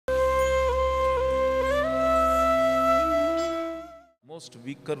most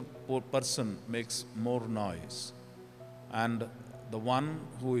weaker person makes more noise, and the one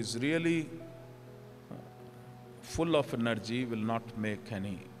who is really full of energy will not make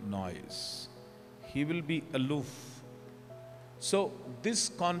any noise. He will be aloof. So this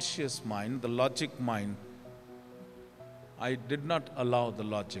conscious mind, the logic mind, I did not allow the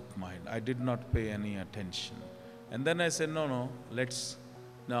logic mind. I did not pay any attention. And then I said, no, let's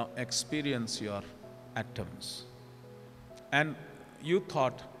now experience your atoms. And you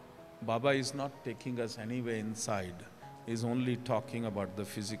thought, Baba is not taking us anywhere inside. He's only talking about the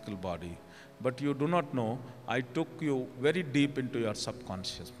physical body. But you do not know, I took you very deep into your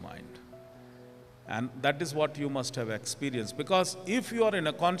subconscious mind. And that is what you must have experienced. Because if you are in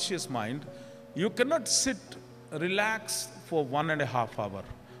a conscious mind, you cannot sit, relax for 1.5 hours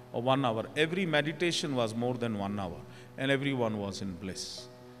or 1 hour. Every meditation was more than 1 hour. And everyone was in bliss.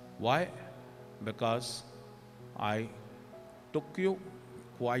 Why? Because I took you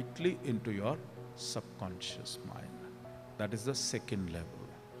quietly into your subconscious mind. That is the second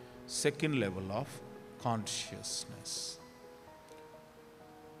level of consciousness.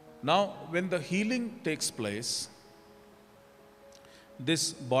 Now, when the healing takes place,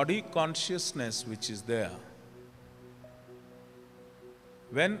 this body consciousness which is there,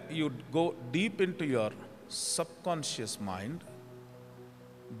 when you go deep into your subconscious mind,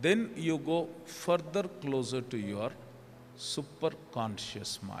 then you go further closer to your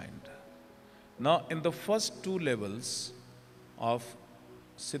superconscious mind. Now, in the first 2 levels of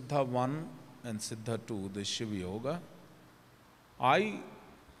Siddha 1 and Siddha 2, the Shivyog, I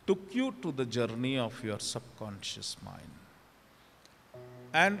took you to the journey of your subconscious mind.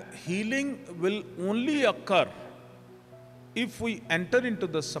 And healing will only occur if we enter into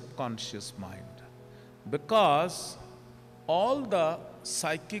the subconscious mind, because all the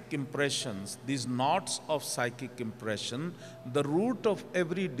psychic impressions, these knots of psychic impression, the root of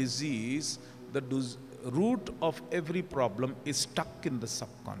every disease, the root of every problem is stuck in the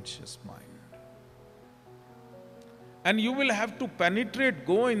subconscious mind. And you will have to penetrate,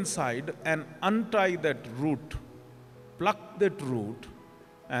 go inside and untie that root, pluck that root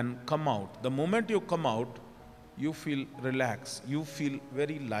and come out. The moment you come out, you feel relaxed, you feel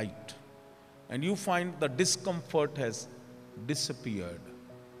very light, and you find the discomfort has disappeared.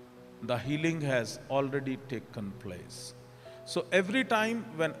 The healing has already taken place. So every time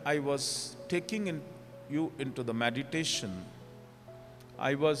when I was taking you into the meditation,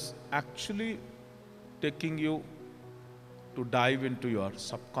 I was actually taking you to dive into your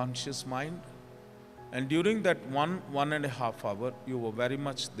subconscious mind. And during that 1.5 hours, you were very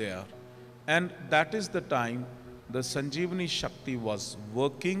much there. And that is the time the Sanjeevani Shakti was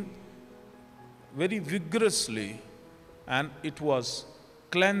working very vigorously, and it was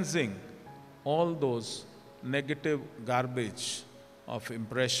cleansing all those negative garbage of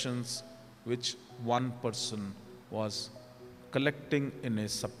impressions which one person was collecting in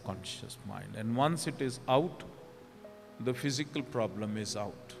his subconscious mind. And once it is out, the physical problem is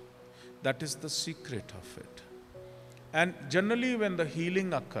out. That is the secret of it. And generally when the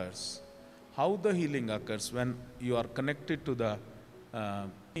healing occurs, how the healing occurs, when you are connected to the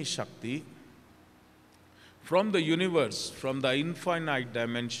Shakti, from the universe, from the infinite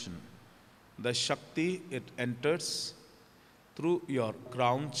dimension, the Shakti, it enters through your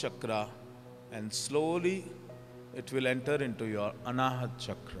Crown Chakra, and slowly it will enter into your Anahat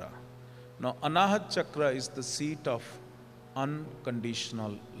Chakra. Now, Anahat Chakra is the seat of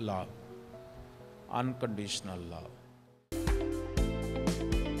unconditional love. Unconditional love.